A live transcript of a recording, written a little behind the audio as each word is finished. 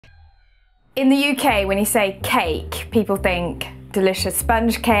In the UK, when you say cake, people think delicious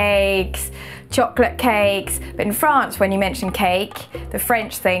sponge cakes, chocolate cakes, but in France, when you mention cake, the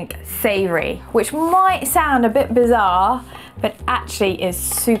French think savoury, which might sound a bit bizarre, but actually is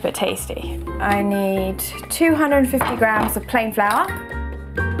super tasty. I need 250 grams of plain flour.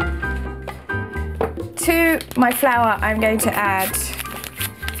 To my flour, I'm going to add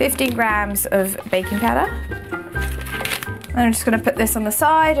 15 grams of baking powder. I'm just going to put this on the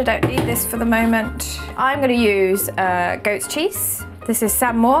side. I don't need this for the moment. I'm going to use goat's cheese. This is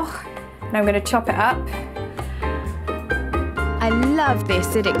Saint-Maur, and I'm going to chop it up. I love the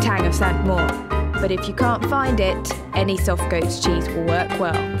acidic tang of Saint-Maur, but if you can't find it, any soft goat's cheese will work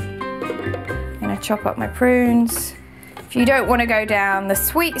well. I'm going to chop up my prunes. If you don't want to go down the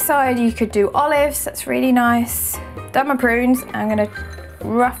sweet side, you could do olives. That's really nice. Done my prunes. I'm going to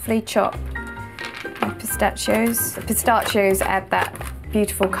roughly chop my pistachios. The pistachios add that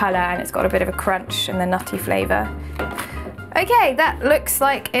beautiful colour, and it's got a bit of a crunch and the nutty flavour. Okay, that looks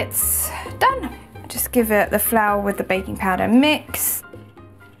like it's done. Just give it the flour with the baking powder mix.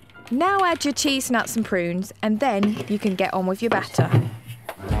 Now add your cheese, nuts and prunes, and then you can get on with your batter.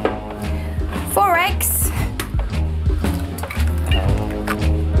 4 eggs.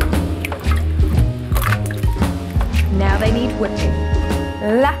 Now they need whipping.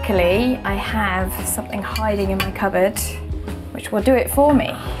 Luckily, I have something hiding in my cupboard, which will do it for me.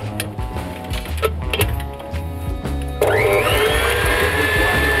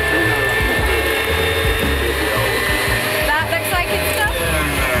 That looks like it's done.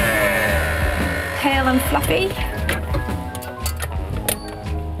 Pale and fluffy.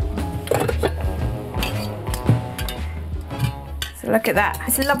 So look at that.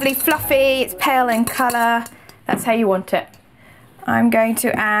 It's lovely fluffy, it's pale in colour. That's how you want it. I'm going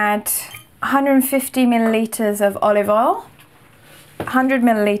to add 150 millilitres of olive oil, 100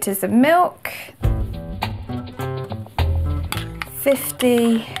 millilitres of milk,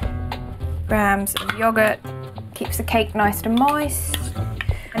 50 grams of yogurt, keeps the cake nice and moist.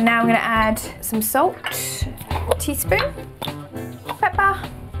 And now I'm going to add some salt, a teaspoon, pepper.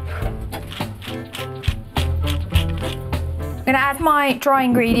 I'm going to add my dry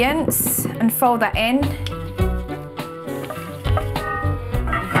ingredients and fold that in.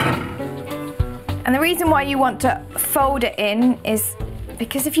 And the reason why you want to fold it in is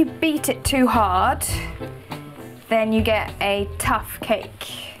because if you beat it too hard, then you get a tough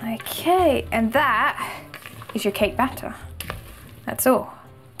cake. Okay, and that is your cake batter. That's all.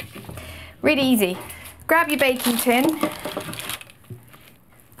 Really easy. Grab your baking tin,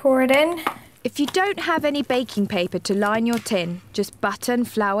 pour it in. If you don't have any baking paper to line your tin, just butter and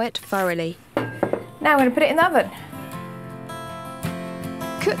flour it thoroughly. Now I'm going to put it in the oven.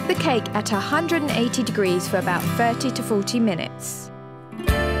 Cook the cake at 180 degrees for about 30 to 40 minutes.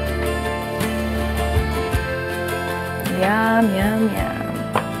 Yum, yum, yum.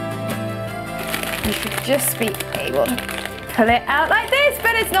 You should just be able to pull it out like this,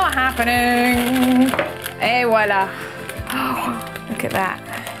 but it's not happening. Et voila. Oh, look at that.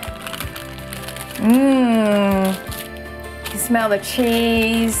 Mmm. You can smell the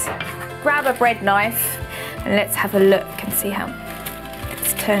cheese. Grab a bread knife and let's have a look and see how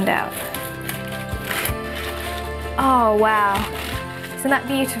it's turned out. Oh wow, isn't that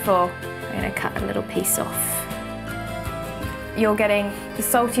beautiful? I'm going to cut a little piece off. You're getting the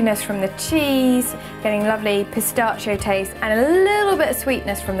saltiness from the cheese, getting lovely pistachio taste and a little bit of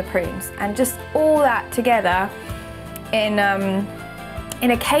sweetness from the prunes, and just all that together in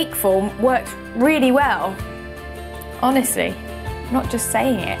a cake form works really well. Honestly, I'm not just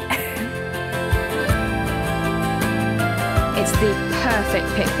saying it. It's the perfect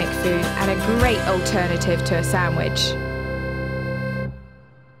picnic food and a great alternative to a sandwich.